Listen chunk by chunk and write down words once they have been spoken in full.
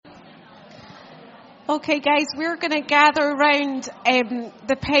Okay, guys, we're going to gather around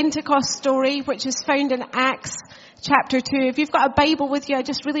the Pentecost story, which is found in Acts chapter 2. If you've got a Bible with you, I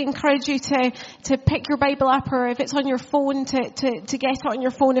just really encourage you to pick your Bible up, or if it's on your phone, to get it on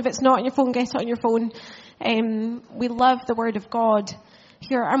your phone. If it's not on your phone, get it on your phone. We love the Word of God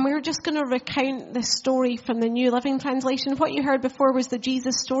here, and we're just going to recount this story from the New Living Translation. What you heard before was the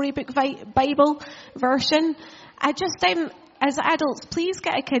Jesus Storybook Bible version. I just, as adults, please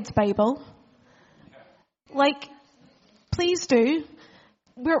get a kid's Bible. Please do.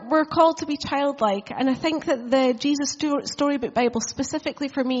 We're called to be childlike, and I think that the Jesus Storybook Bible, specifically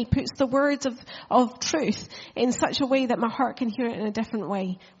for me, puts the words of truth in such a way that my heart can hear it in a different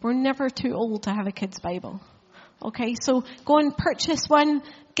way. We're never too old to have a kid's Bible. Okay, so go and purchase one,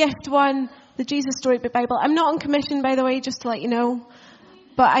 gift one, the Jesus Storybook Bible. I'm not on commission, by the way, just to let you know,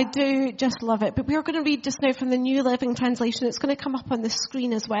 but I do just love it. But we're going to read just now from the New Living Translation. It's going to come up on the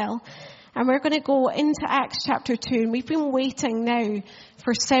screen as well. And we're going to go into Acts chapter 2. And we've been waiting now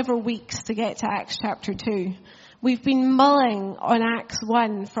for several weeks to get to Acts chapter 2. We've been mulling on Acts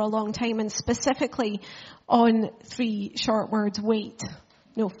 1 for a long time, and specifically on 3 short words, wait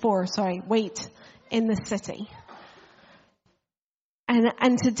in the city.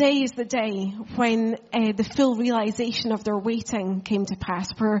 And today is the day when the full realization of their waiting came to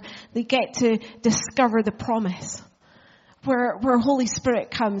pass, where they get to discover the promise. Where Holy Spirit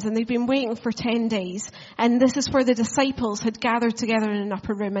comes, and they've been waiting for 10 days. And this is where the disciples had gathered together in an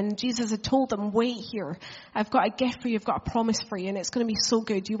upper room, and Jesus had told them, wait here. I've got a gift for you. I've got a promise for you, and it's going to be so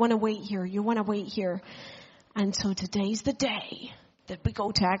good. You want to wait here. You want to wait here. And so today's the day that we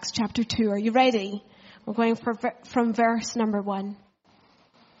go to Acts chapter 2. Are you ready? We're going from verse number 1.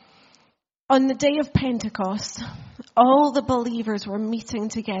 On the day of Pentecost, all the believers were meeting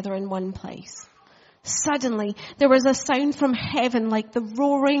together in one place. Suddenly, there was a sound from heaven like the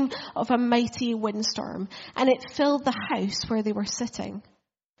roaring of a mighty windstorm, and it filled the house where they were sitting.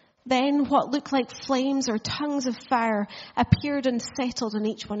 Then what looked like flames or tongues of fire appeared and settled on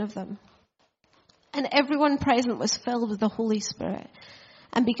each one of them. And everyone present was filled with the Holy Spirit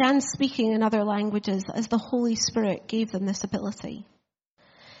and began speaking in other languages as the Holy Spirit gave them this ability.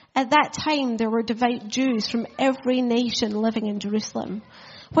 At that time, there were devout Jews from every nation living in Jerusalem.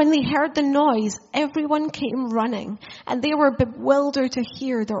 When they heard the noise, everyone came running, and they were bewildered to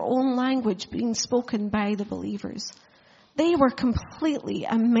hear their own language being spoken by the believers. They were completely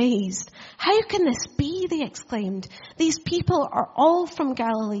amazed. How can this be? They exclaimed. These people are all from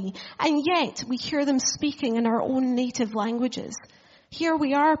Galilee, and yet we hear them speaking in our own native languages. Here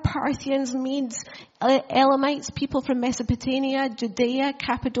we are, Parthians, Medes, Elamites, people from Mesopotamia, Judea,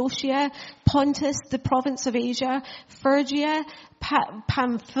 Cappadocia, Pontus, the province of Asia, Phrygia,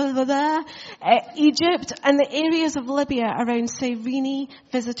 Pamphylia, Egypt, and the areas of Libya around Cyrene,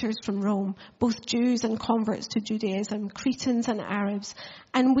 visitors from Rome, both Jews and converts to Judaism, Cretans and Arabs.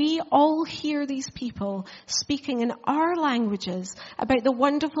 And we all hear these people speaking in our languages about the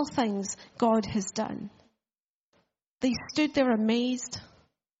wonderful things God has done. They stood there amazed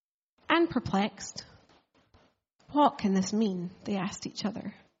and perplexed. What can this mean? They asked each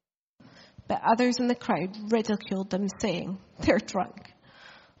other. But others in the crowd ridiculed them, saying, they're drunk.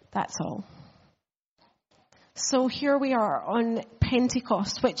 That's all. So here we are on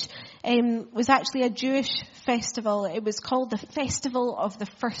Pentecost, which was actually a Jewish festival. It was called the Festival of the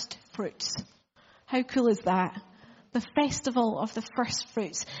First Fruits. How cool is that? The Festival of the First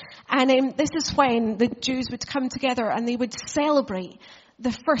Fruits. And this is when the Jews would come together and they would celebrate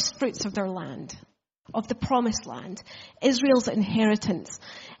the first fruits of their land, of the promised land, Israel's inheritance.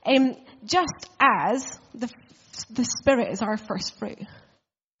 Just as the Spirit is our first fruit.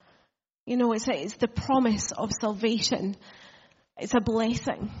 You know, it's the promise of salvation. It's a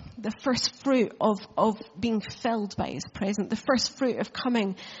blessing. The first fruit of being filled by His presence. The first fruit of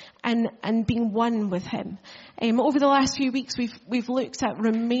coming and being one with Him. Over the last few weeks, we've looked at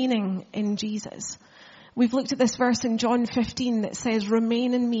remaining in Jesus. We've looked at this verse in John 15 that says,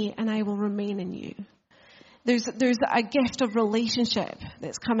 remain in me and I will remain in you. There's a gift of relationship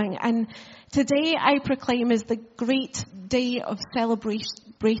that's coming. And today I proclaim is the great day of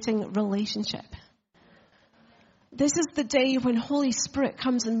celebrating relationship. This is the day when Holy Spirit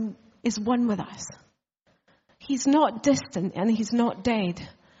comes and is one with us. He's not distant and He's not dead.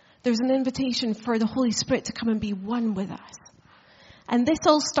 There's an invitation for the Holy Spirit to come and be one with us. And this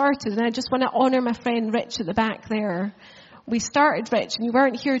all started, and I just want to honour my friend Rich at the back there. We started, Rich, and you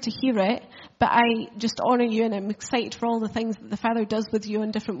weren't here to hear it, but I just honour you, and I'm excited for all the things that the Father does with you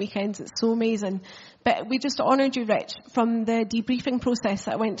on different weekends. It's so amazing. But we just honoured you, Rich, from the debriefing process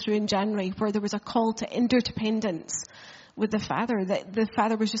that I went through in January, where there was a call to interdependence with the Father, that the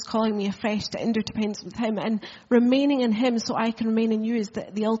Father was just calling me afresh to interdependence with him, and remaining in him so I can remain in you is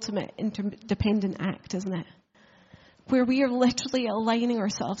the ultimate interdependent act, isn't it? Where we are literally aligning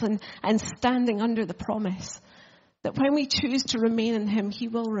ourselves and standing under the promise that when we choose to remain in him, he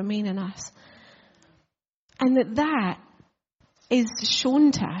will remain in us. And that is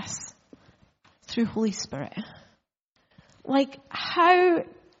shown to us through Holy Spirit. Like, how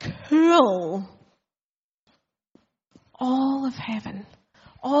cool all of heaven,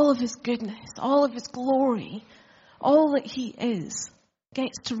 all of his goodness, all of his glory, all that he is,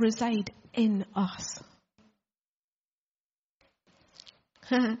 gets to reside in us.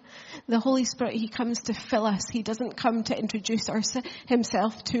 The Holy Spirit, he comes to fill us. He doesn't come to introduce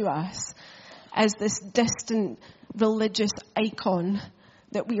himself to us as this distant religious icon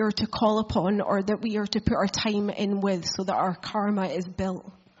that we are to call upon or that we are to put our time in with so that our karma is built.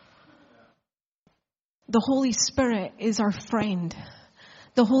 The Holy Spirit is our friend.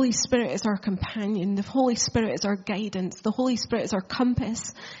 The Holy Spirit is our companion. The Holy Spirit is our guidance. The Holy Spirit is our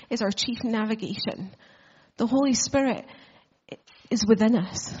compass, is our chief navigation. The Holy Spirit is within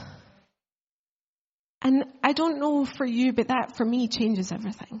us. And I don't know for you, but that for me changes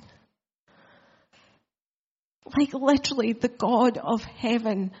everything. Like literally the God of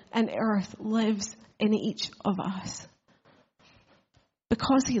heaven and earth lives in each of us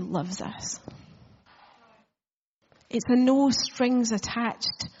because he loves us. It's a no strings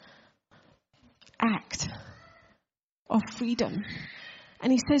attached act of freedom.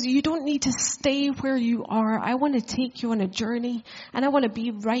 And he says, you don't need to stay where you are. I want to take you on a journey, and I want to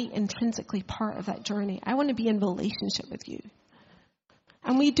be right intrinsically part of that journey. I want to be in relationship with you.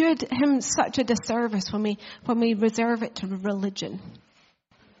 And we do him such a disservice when we reserve it to religion.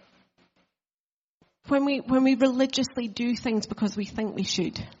 When we religiously do things because we think we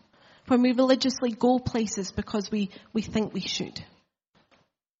should. When we religiously go places because we think we should.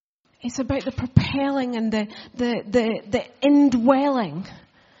 It's about the propelling and the indwelling.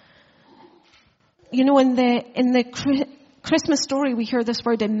 You know, in the Christmas story, we hear this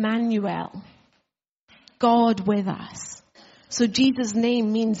word Emmanuel. God with us. So Jesus'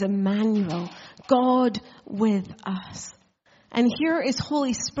 name means Emmanuel. God with us. And here is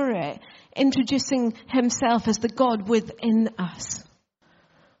Holy Spirit introducing himself as the God within us.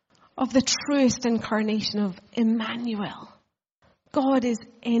 Of the truest incarnation of Emmanuel. God is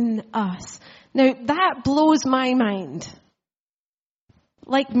in us. Now, that blows my mind.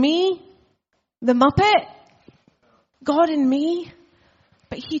 Like me, the Muppet, God in me.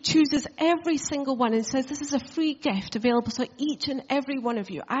 But he chooses every single one and says, this is a free gift available to each and every one of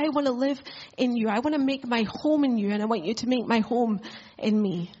you. I want to live in you. I want to make my home in you, and I want you to make my home in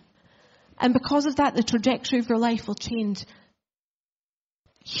me. And because of that, the trajectory of your life will change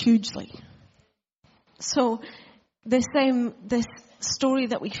hugely. So, this story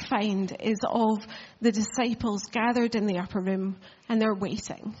that we find is of the disciples gathered in the upper room, and they're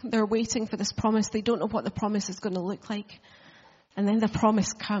waiting. They're waiting for this promise. They don't know what the promise is going to look like. And then the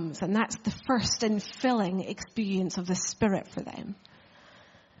promise comes, and that's the first infilling experience of the Spirit for them.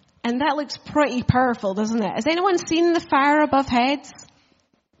 And that looks pretty powerful, doesn't it? Has anyone seen the fire above heads?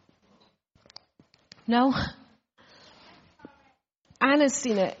 No? Anna's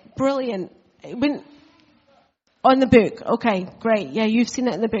seen it. Brilliant. On the book. Okay, great. Yeah, you've seen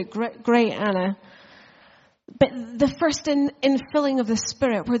it in the book. Great, Anna. But the first infilling of the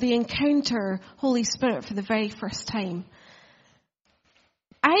Spirit, where they encounter Holy Spirit for the very first time.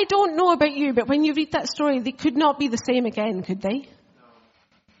 I don't know about you, but when you read that story, they could not be the same again, could they?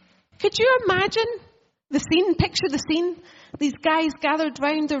 Could you imagine the scene? Picture the scene. These guys gathered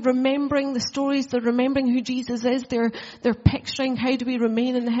round, they're remembering the stories, they're remembering who Jesus is, they're picturing how do we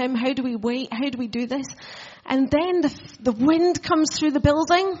remain in him, how do we wait, how do we do this? And then the wind comes through the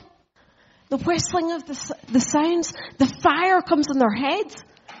building, the whistling of the sounds, the fire comes on their heads.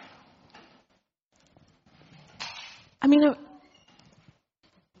 I mean,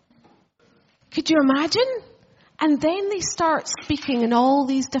 could you imagine? And then they start speaking in all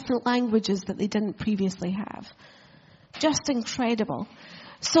these different languages that they didn't previously have. Just incredible.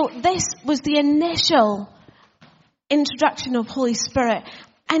 So this was the initial introduction of Holy Spirit.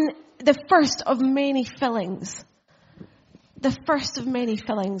 And the first of many fillings. The first of many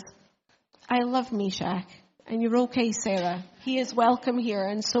fillings. I love Meshach. And you're okay, Sarah. He is welcome here,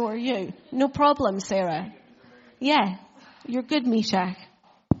 and so are you. No problem, Sarah. Yeah, you're good, Meshach.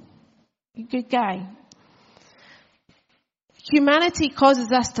 You're a good guy. Humanity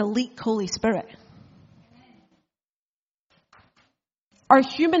causes us to leak Holy Spirit. Our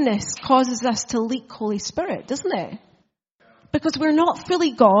humanness causes us to leak Holy Spirit, doesn't it? Because we're not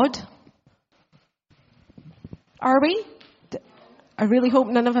fully God. Are we? I really hope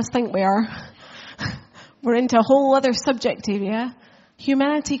none of us think we are. We're into a whole other subject area.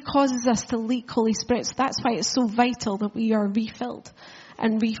 Humanity causes us to leak Holy Spirit. So that's why it's so vital that we are refilled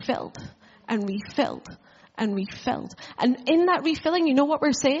and refilled and refilled and refilled. And in that refilling, you know what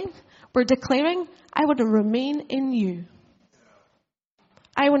we're saying? We're declaring, I want to remain in you.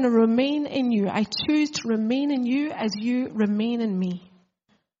 I want to remain in you. I choose to remain in you as you remain in me.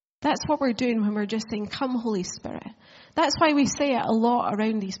 That's what we're doing when we're just saying, come Holy Spirit. That's why we say it a lot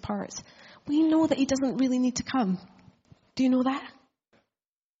around these parts. We know that he doesn't really need to come. Do you know that?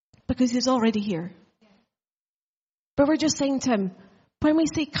 Because he's already here. But we're just saying to him, when we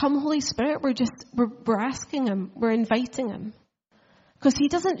say come Holy Spirit, we're asking him, we're inviting him. Because he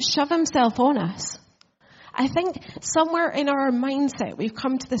doesn't shove himself on us. I think somewhere in our mindset we've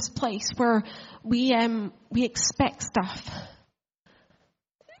come to this place where we expect stuff.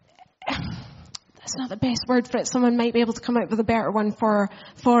 That's not the best word for it. Someone might be able to come up with a better one for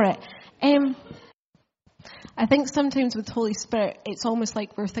it. I think sometimes with Holy Spirit, it's almost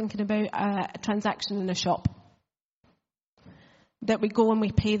like we're thinking about a transaction in a shop. That we go and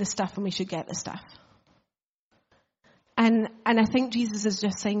we pay the stuff and we should get the stuff. And I think Jesus is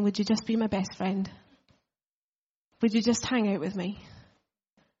just saying, would you just be my best friend? Would you just hang out with me?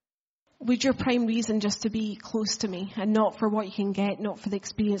 Would your prime reason just to be close to me and not for what you can get, not for the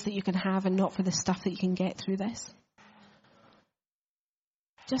experience that you can have and not for the stuff that you can get through this?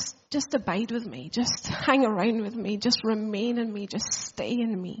 Just abide with me. Just hang around with me. Just remain in me. Just stay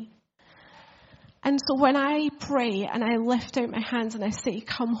in me. And so when I pray and I lift out my hands and I say,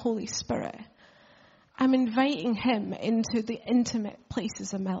 come Holy Spirit, I'm inviting him into the intimate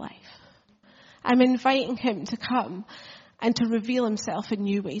places of my life. I'm inviting him to come and to reveal himself in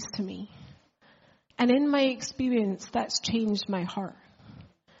new ways to me. And in my experience, that's changed my heart.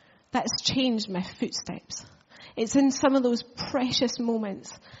 That's changed my footsteps. It's in some of those precious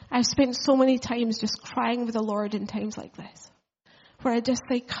moments. I've spent so many times just crying with the Lord in times like this, where I just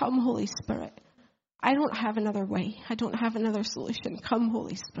say, come Holy Spirit. I don't have another way. I don't have another solution. Come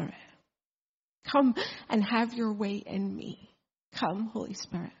Holy Spirit. Come and have your way in me. Come Holy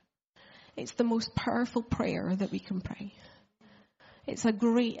Spirit. It's the most powerful prayer that we can pray. It's a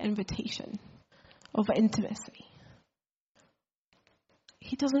great invitation of intimacy.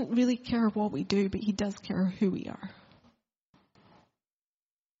 He doesn't really care what we do, but he does care who we are.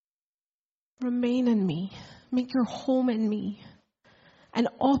 Remain in me. Make your home in me. And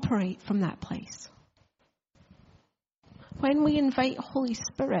operate from that place. When we invite Holy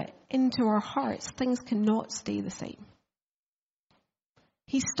Spirit into our hearts, things cannot stay the same.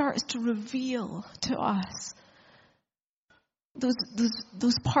 He starts to reveal to us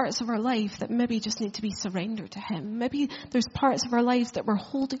those parts of our life that maybe just need to be surrendered to him. Maybe there's parts of our lives that we're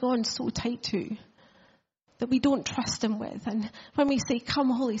holding on so tight to that we don't trust him with. And when we say, come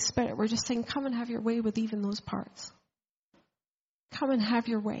Holy Spirit, we're just saying, come and have your way with even those parts. Come and have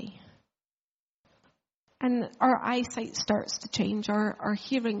your way. And our eyesight starts to change. Our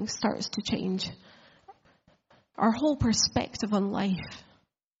hearing starts to change. Our whole perspective on life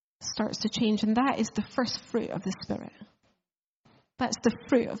starts to change. And that is the first fruit of the Spirit. That's the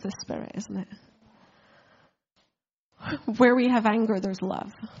fruit of the Spirit, isn't it? Where we have anger, there's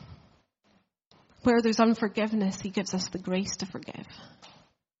love. Where there's unforgiveness, he gives us the grace to forgive.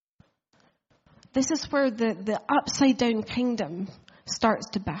 This is where the upside down kingdom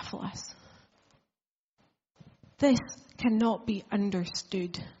starts to baffle us. This cannot be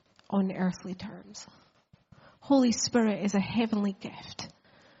understood on earthly terms. Holy Spirit is a heavenly gift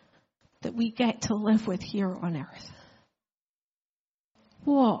that we get to live with here on earth.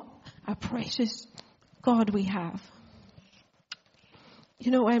 What a precious God we have.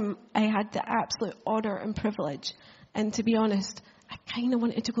 You know, I had the absolute honor and privilege, and to be honest, I kind of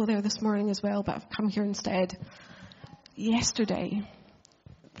wanted to go there this morning as well, but I've come here instead. Yesterday,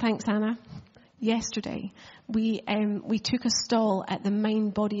 thanks Anna, yesterday we took a stall at the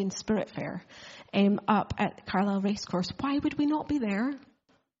Mind, Body and Spirit Fair up at Carlisle Racecourse. Why would we not be there?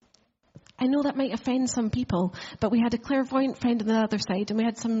 I know that might offend some people, but we had a clairvoyant friend on the other side, and we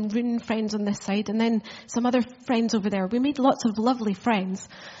had some rune friends on this side, and then some other friends over there. We made lots of lovely friends.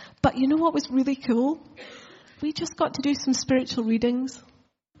 But you know what was really cool? We just got to do some spiritual readings,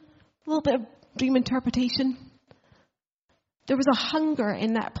 a little bit of dream interpretation. There was a hunger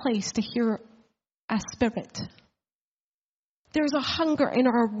in that place to hear a spirit. There's a hunger in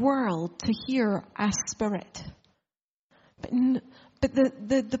our world to hear a spirit. But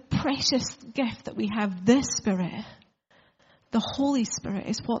the precious gift that we have, this Spirit, the Holy Spirit,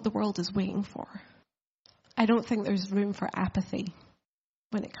 is what the world is waiting for. I don't think there's room for apathy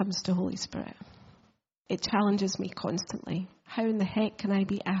when it comes to Holy Spirit. it challenges me constantly. How in the heck can I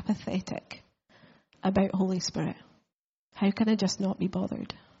be apathetic about Holy Spirit? How can I just not be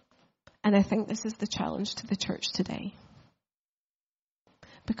bothered? And I think this is the challenge to the church today.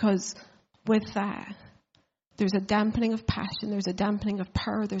 Because with that, there's a dampening of passion, there's a dampening of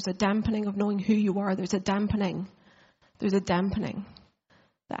power, there's a dampening of knowing who you are, there's a dampening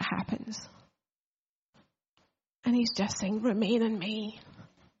that happens. And he's just saying, remain in me,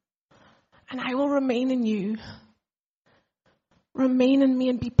 and I will remain in you. Remain in me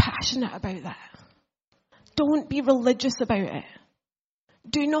and be passionate about that. Don't be religious about it.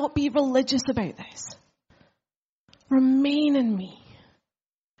 Do not be religious about this. Remain in me.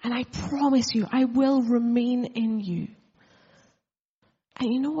 And I promise you, I will remain in you.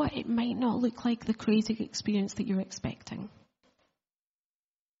 And you know what? It might not look like the crazy experience that you're expecting.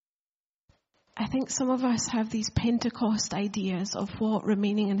 I think some of us have these Pentecost ideas of what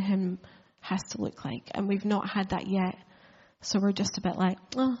remaining in him has to look like. And we've not had that yet. So we're just a bit like,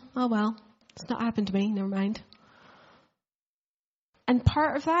 oh well, it's not happened to me, never mind. And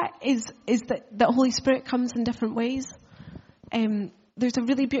part of that is that the Holy Spirit comes in different ways. There's a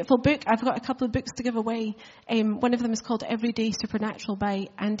really beautiful book. I've got a couple of books to give away. One of them is called Everyday Supernatural by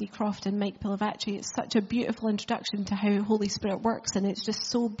Andy Croft and Mike Pilavachi. It's such a beautiful introduction to how Holy Spirit works, and it's just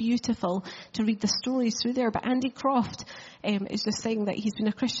so beautiful to read the stories through there. But Andy Croft is just saying that he's been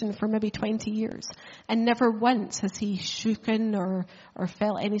a Christian for maybe 20 years, and never once has he shooken or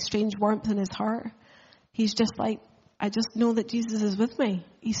felt any strange warmth in his heart. He's just like, I just know that Jesus is with me.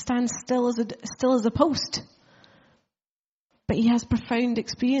 He stands still as a post. But he has profound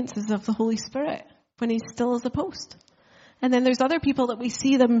experiences of the Holy Spirit when he's still as a post. And then there's other people that we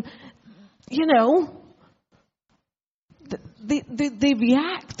see them, they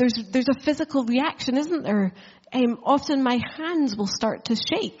react. There's a physical reaction, isn't there? Often my hands will start to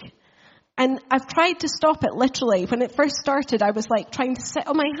shake. And I've tried to stop it literally. When it first started, I was like trying to sit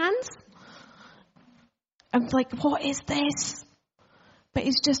on my hands. I'm like, what is this? But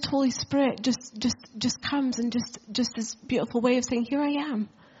it's just Holy Spirit just comes and just this beautiful way of saying, here I am.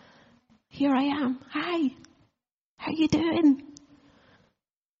 Here I am. Hi. How you doing?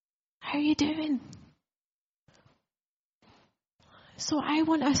 How you doing? So I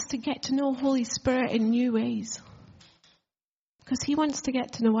want us to get to know Holy Spirit in new ways. Because he wants to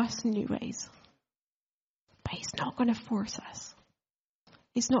get to know us in new ways. But he's not going to force us.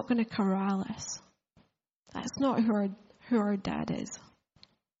 He's not going to corral us. That's not who our dad is.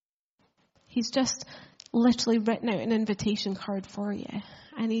 He's just literally written out an invitation card for you.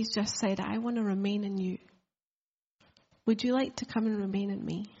 And he's just said, I want to remain in you. Would you like to come and remain in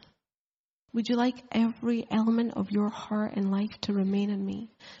me? Would you like every element of your heart and life to remain in me?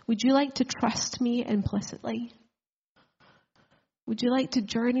 Would you like to trust me implicitly? Would you like to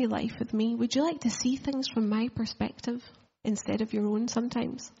journey life with me? Would you like to see things from my perspective instead of your own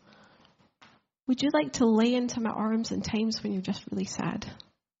sometimes? Would you like to lay into my arms in times when you're just really sad?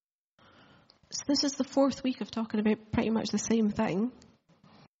 So this is the 4th week of talking about pretty much the same thing.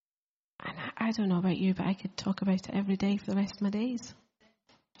 And I don't know about you, but I could talk about it every day for the rest of my days.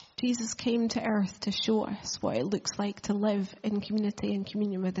 Jesus came to earth to show us what it looks like to live in community and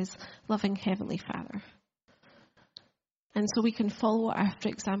communion with his loving Heavenly Father. And so we can follow after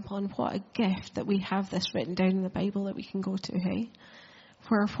example, and what a gift that we have this written down in the Bible that we can go to, hey?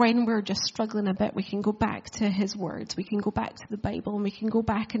 Where when we're just struggling a bit, we can go back to his words. We can go back to the Bible and we can go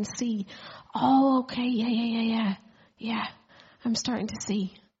back and see, oh, okay, yeah. I'm starting to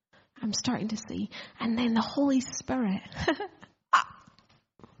see. And then the Holy Spirit,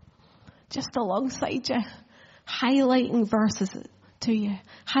 just alongside you, highlighting verses to you,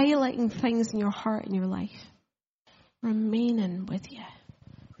 highlighting things in your heart and your life, remaining with you.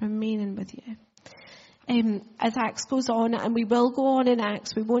 As Acts goes on, and we will go on in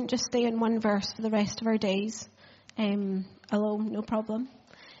Acts, we won't just stay in one verse for the rest of our days. Alone, no problem.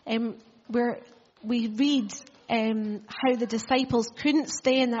 Where we read how the disciples couldn't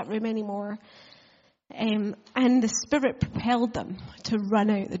stay in that room anymore, and the Spirit propelled them to run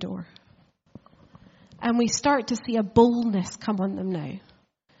out the door. And we start to see a boldness come on them now,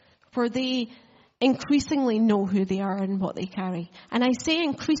 for they increasingly know who they are and what they carry. And I say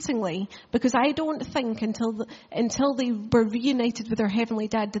increasingly because I don't think until they were reunited with their Heavenly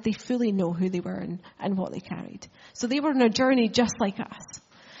Dad did they fully know who they were and what they carried. So they were on a journey just like us.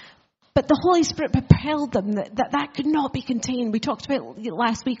 But the Holy Spirit propelled them that could not be contained. We talked about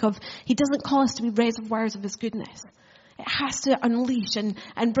last week of he doesn't call us to be reservoirs of his goodness. It has to unleash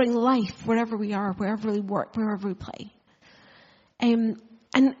and bring life wherever we are, wherever we work, wherever we play.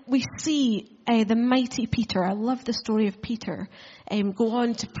 And we see the mighty Peter. I love the story of Peter. Go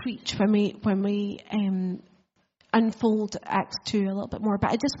on to preach when we unfold Acts 2 a little bit more.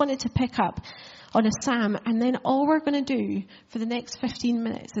 But I just wanted to pick up on a psalm, and then all we're going to do for the next 15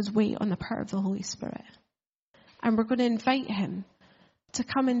 minutes is wait on the power of the Holy Spirit. And we're going to invite him to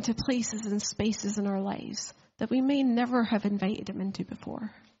come into places and spaces in our lives that we may never have invited him into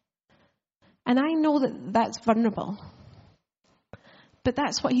before. And I know that that's vulnerable. But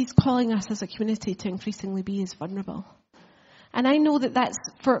that's what he's calling us as a community to increasingly be, is vulnerable. And I know that that's,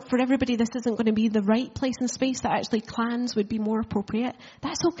 for everybody, this isn't going to be the right place and space, that actually clans would be more appropriate.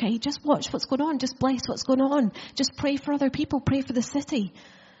 That's okay. Just watch what's going on. Just bless what's going on. Just pray for other people. Pray for the city.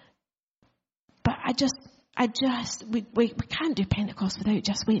 But we can't do Pentecost without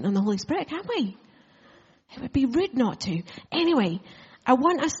just waiting on the Holy Spirit, can we? It would be rude not to. Anyway, I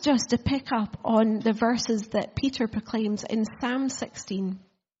want us just to pick up on the verses that Peter proclaims in Psalm 16.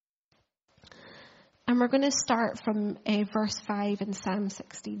 And we're going to start from verse 5 in Psalm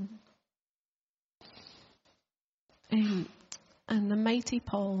 16. And the mighty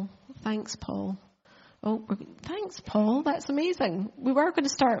Paul, thanks Paul. Oh, thanks Paul, that's amazing. We were going to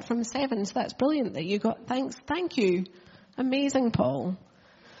start from 7, so that's brilliant that you got thanks. Thank you. Amazing, Paul.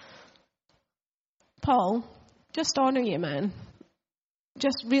 Paul, just honour you, man.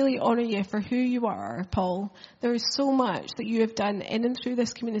 Just really honour you for who you are, Paul. There is so much that you have done in and through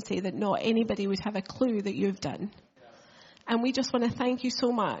this community that not anybody would have a clue that you've done. And we just want to thank you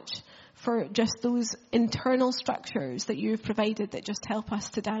so much for just those internal structures that you've provided that just help us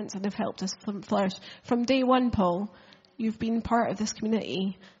to dance and have helped us flourish. From day one, Paul, you've been part of this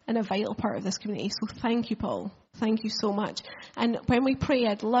community and a vital part of this community. So thank you, Paul. Thank you so much. And when we pray,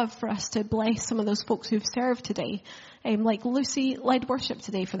 I'd love for us to bless some of those folks who've served today. Like Lucy led worship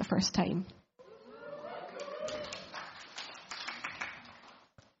today for the first time.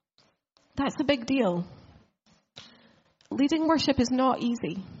 That's a big deal. Leading worship is not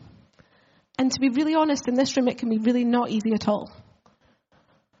easy. And to be really honest, in this room, it can be really not easy at all.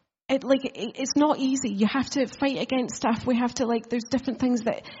 It's not easy. You have to fight against stuff. We have to, there's different things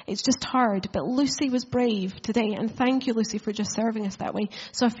that it's just hard. But Lucy was brave today. And thank you, Lucy, for just serving us that way.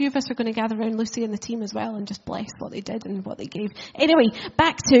 So a few of us are going to gather around Lucy and the team as well and just bless what they did and what they gave. Anyway,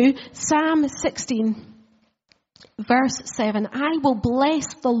 back to Psalm 16, verse 7. I will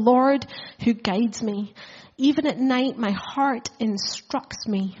bless the Lord who guides me. Even at night, my heart instructs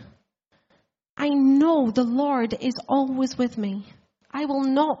me. I know the Lord is always with me. I will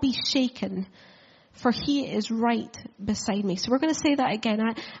not be shaken, for he is right beside me. So we're going to say that again.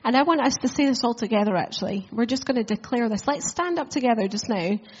 And I want us to say this all together, actually. We're just going to declare this. Let's stand up together just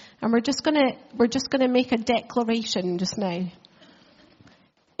now. And we're just going to make a declaration just now.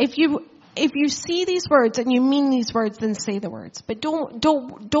 If you see these words and you mean these words, then say the words. But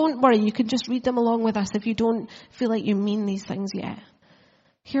don't worry. You can just read them along with us if you don't feel like you mean these things yet.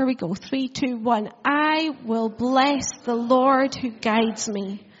 Here we go. 3, 2, 1. I will bless the Lord who guides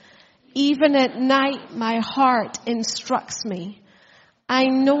me. Even at night, my heart instructs me. I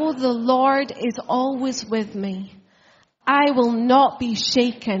know the Lord is always with me. I will not be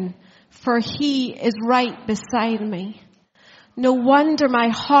shaken, for he is right beside me. No wonder my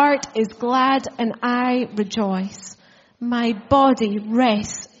heart is glad and I rejoice. My body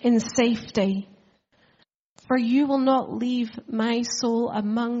rests in safety. For you will not leave my soul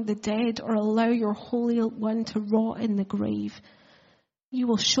among the dead or allow your Holy One to rot in the grave. You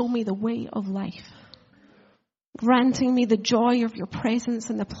will show me the way of life, granting me the joy of your presence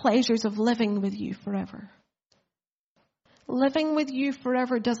and the pleasures of living with you forever. Living with you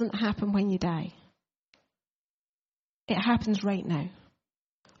forever doesn't happen when you die. It happens right now.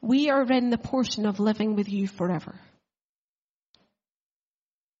 We are in the portion of living with you forever.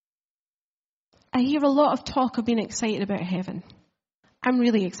 I hear a lot of talk of being excited about heaven. I'm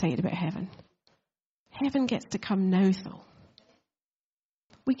really excited about heaven. Heaven gets to come now, though.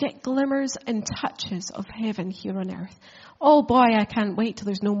 We get glimmers and touches of heaven here on earth. Oh boy, I can't wait till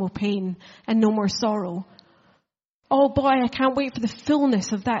there's no more pain and no more sorrow. Oh boy, I can't wait for the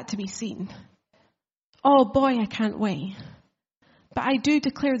fullness of that to be seen. Oh boy, I can't wait. But I do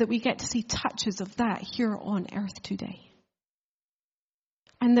declare that we get to see touches of that here on earth today.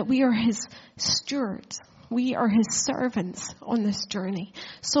 And that we are his stewards. We are his servants on this journey.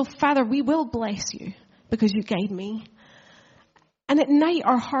 So, Father, we will bless you because you guide me. And at night,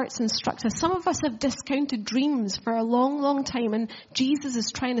 our hearts instruct us. Some of us have discounted dreams for a long, long time, and Jesus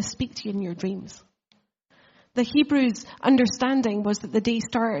is trying to speak to you in your dreams. The Hebrews' understanding was that the day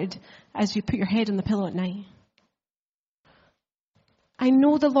started as you put your head on the pillow at night. I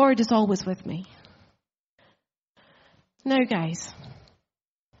know the Lord is always with me. Now, guys,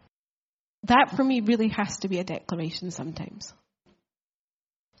 That for me really has to be a declaration sometimes.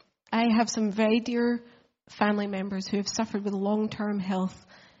 I have some very dear family members who have suffered with long-term health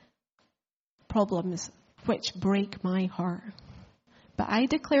problems which break my heart. But I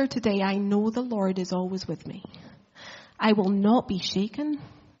declare today, I know the Lord is always with me. I will not be shaken,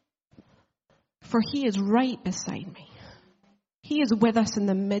 for he is right beside me. He is with us in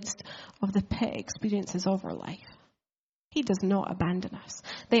the midst of the pit experiences of our life. He does not abandon us.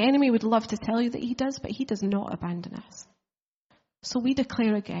 The enemy would love to tell you that he does, but he does not abandon us. So we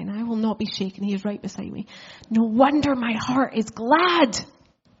declare again, I will not be shaken. He is right beside me. No wonder my heart is glad.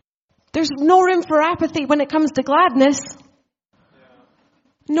 There's no room for apathy when it comes to gladness.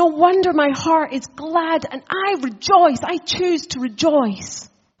 No wonder my heart is glad and I rejoice. I choose to rejoice.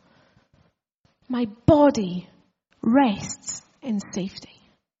 My body rests in safety.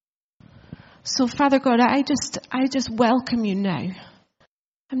 So Father God, I just welcome you now.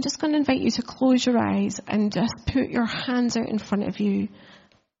 I'm just going to invite you to close your eyes and just put your hands out in front of you.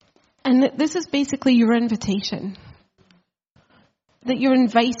 And this is basically your invitation. That you're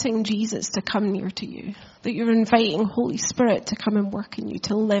inviting Jesus to come near to you. That you're inviting Holy Spirit to come and work in you,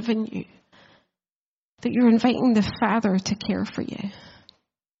 to live in you. That you're inviting the Father to care for you,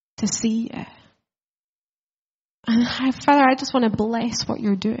 to see you. And Father, I just want to bless what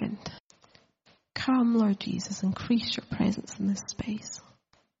you're doing. Come, Lord Jesus, increase your presence in this space.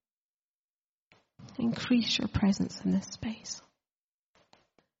 Increase your presence in this space.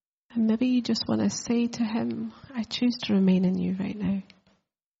 And maybe you just want to say to him, I choose to remain in you right now.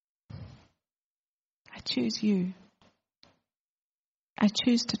 I choose you. I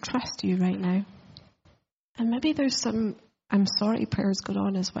choose to trust you right now. And maybe there's some I'm sorry prayers going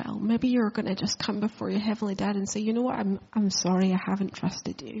on as well. Maybe you're going to just come before your Heavenly Dad and say, you know what, I'm sorry I haven't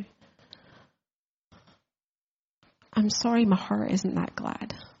trusted you. I'm sorry my heart isn't that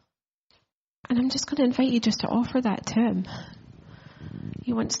glad. And I'm just going to invite you just to offer that to him.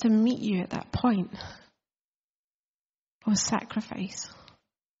 He wants to meet you at that point of sacrifice,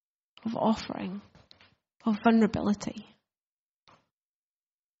 of offering, of vulnerability.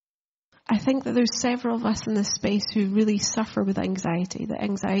 I think that there's several of us in this space who really suffer with anxiety. That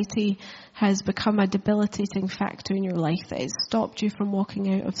anxiety has become a debilitating factor in your life that has stopped you from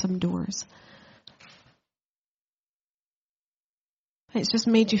walking out of some doors. It's just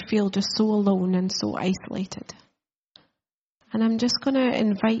made you feel just so alone and so isolated. And I'm just going to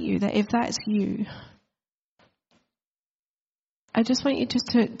invite you that if that's you, I just want you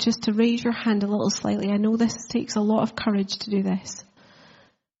just to raise your hand a little slightly. I know this takes a lot of courage to do this.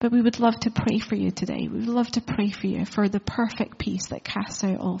 But we would love to pray for you today. We would love to pray for you for the perfect peace that casts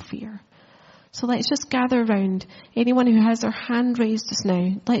out all fear. So let's just gather around. Anyone who has their hand raised just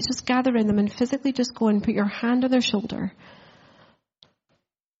now, let's just gather in them and physically just go and put your hand on their shoulder.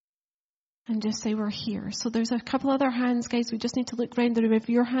 And just say, we're here. So there's a couple other hands, guys. We just need to look around the room. If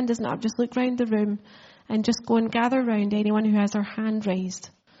your hand isn't up, just look around the room and just go and gather around anyone who has their hand raised.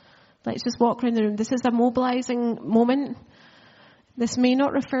 Let's just walk around the room. This is a mobilizing moment. This may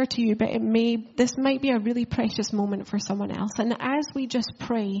not refer to you, but this might be a really precious moment for someone else. And as we just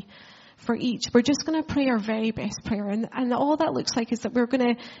pray for each, we're just going to pray our very best prayer. And all that looks like is that we're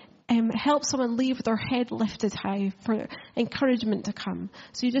going to help someone leave with their head lifted high for encouragement to come.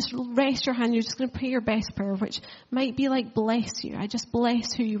 So you just rest your hand. You're just going to pray your best prayer, which might be like, bless you. I just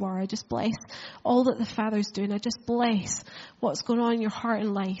bless who you are. I just bless all that the Father's doing. I just bless what's going on in your heart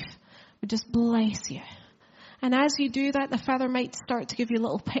and life. We just bless you. And as you do that, the Father might start to give you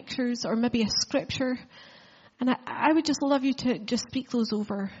little pictures or maybe a scripture. And I would just love you to just speak those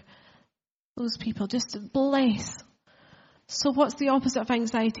over those people. Just bless. So what's the opposite of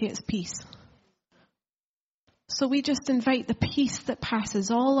anxiety? It's peace. So we just invite the peace that passes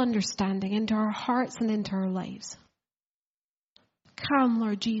all understanding into our hearts and into our lives. Come,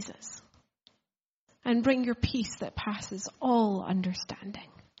 Lord Jesus, and bring your peace that passes all understanding.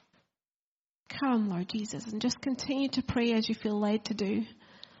 Come, Lord Jesus, and just continue to pray as you feel led to do.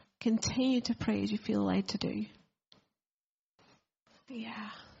 Continue to pray as you feel led to do. Yeah.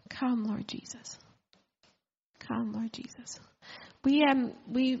 Come, Lord Jesus. Come, Lord Jesus. We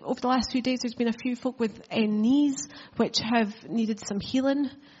over the last few days, there's been a few folk with knees which have needed some healing.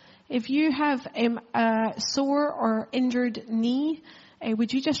 If you have a sore or injured knee,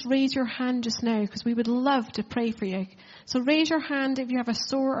 would you just raise your hand just now? Because we would love to pray for you. So raise your hand if you have a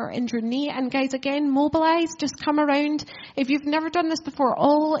sore or injured knee. And guys, again, mobilize. Just come around. If you've never done this before,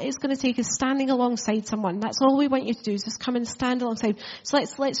 all it's going to take is standing alongside someone. That's all we want you to do, is just come and stand alongside. So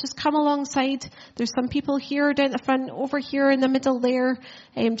let's just come alongside. There's some people here down the front, over here in the middle there,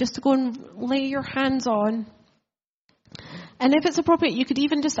 just to go and lay your hands on. And if it's appropriate, you could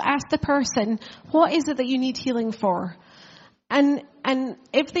even just ask the person, what is it that you need healing for? And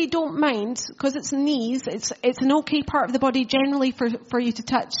if they don't mind, because it's knees, it's an okay part of the body generally for you to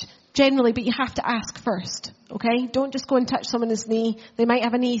touch, generally, but you have to ask first, okay? Don't just go and touch someone's knee. They might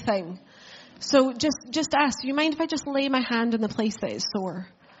have a knee thing. So just ask, do you mind if I just lay my hand on the place that is sore?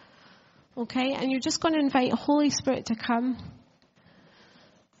 Okay? And you're just going to invite Holy Spirit to come.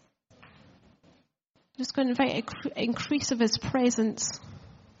 Just going to invite an increase of His presence.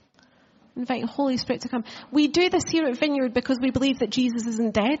 Invite Holy Spirit to come. We do this here at Vineyard because we believe that Jesus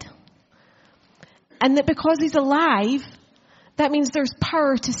isn't dead. And that because He's alive, that means there's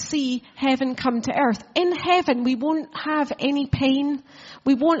power to see heaven come to earth. In heaven, we won't have any pain.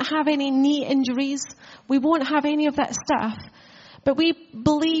 We won't have any knee injuries. We won't have any of that stuff. But we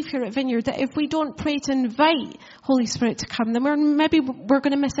believe here at Vineyard that if we don't pray to invite Holy Spirit to come, then we're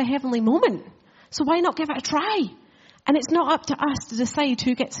going to miss a heavenly moment. So why not give it a try? And it's not up to us to decide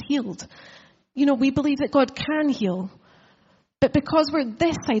who gets healed. You know, we believe that God can heal. But because we're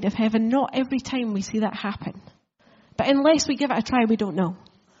this side of heaven, not every time we see that happen. But unless we give it a try, we don't know.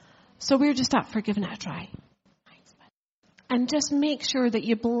 So we're just up for giving it a try. And just make sure that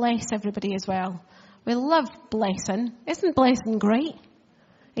you bless everybody as well. We love blessing. Isn't blessing great?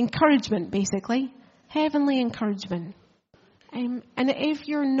 Encouragement, basically. Heavenly encouragement. And if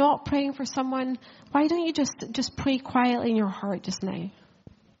you're not praying for someone, why don't you just pray quietly in your heart just now?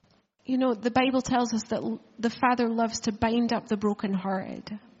 You know, the Bible tells us that the Father loves to bind up the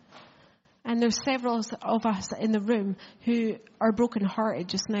brokenhearted. And there's several of us in the room who are brokenhearted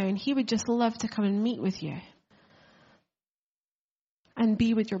just now, and He would just love to come and meet with you and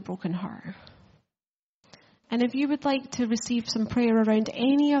be with your broken heart. And if you would like to receive some prayer around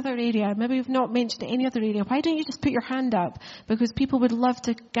any other area, maybe we've not mentioned any other area, why don't you just put your hand up? Because people would love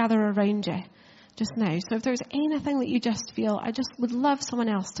to gather around you just now. So if there's anything that you just feel, I just would love someone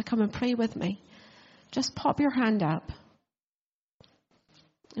else to come and pray with me. Just pop your hand up.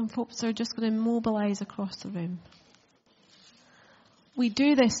 And folks are just going to mobilize across the room. We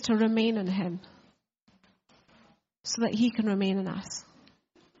do this to remain in Him, so that He can remain in us.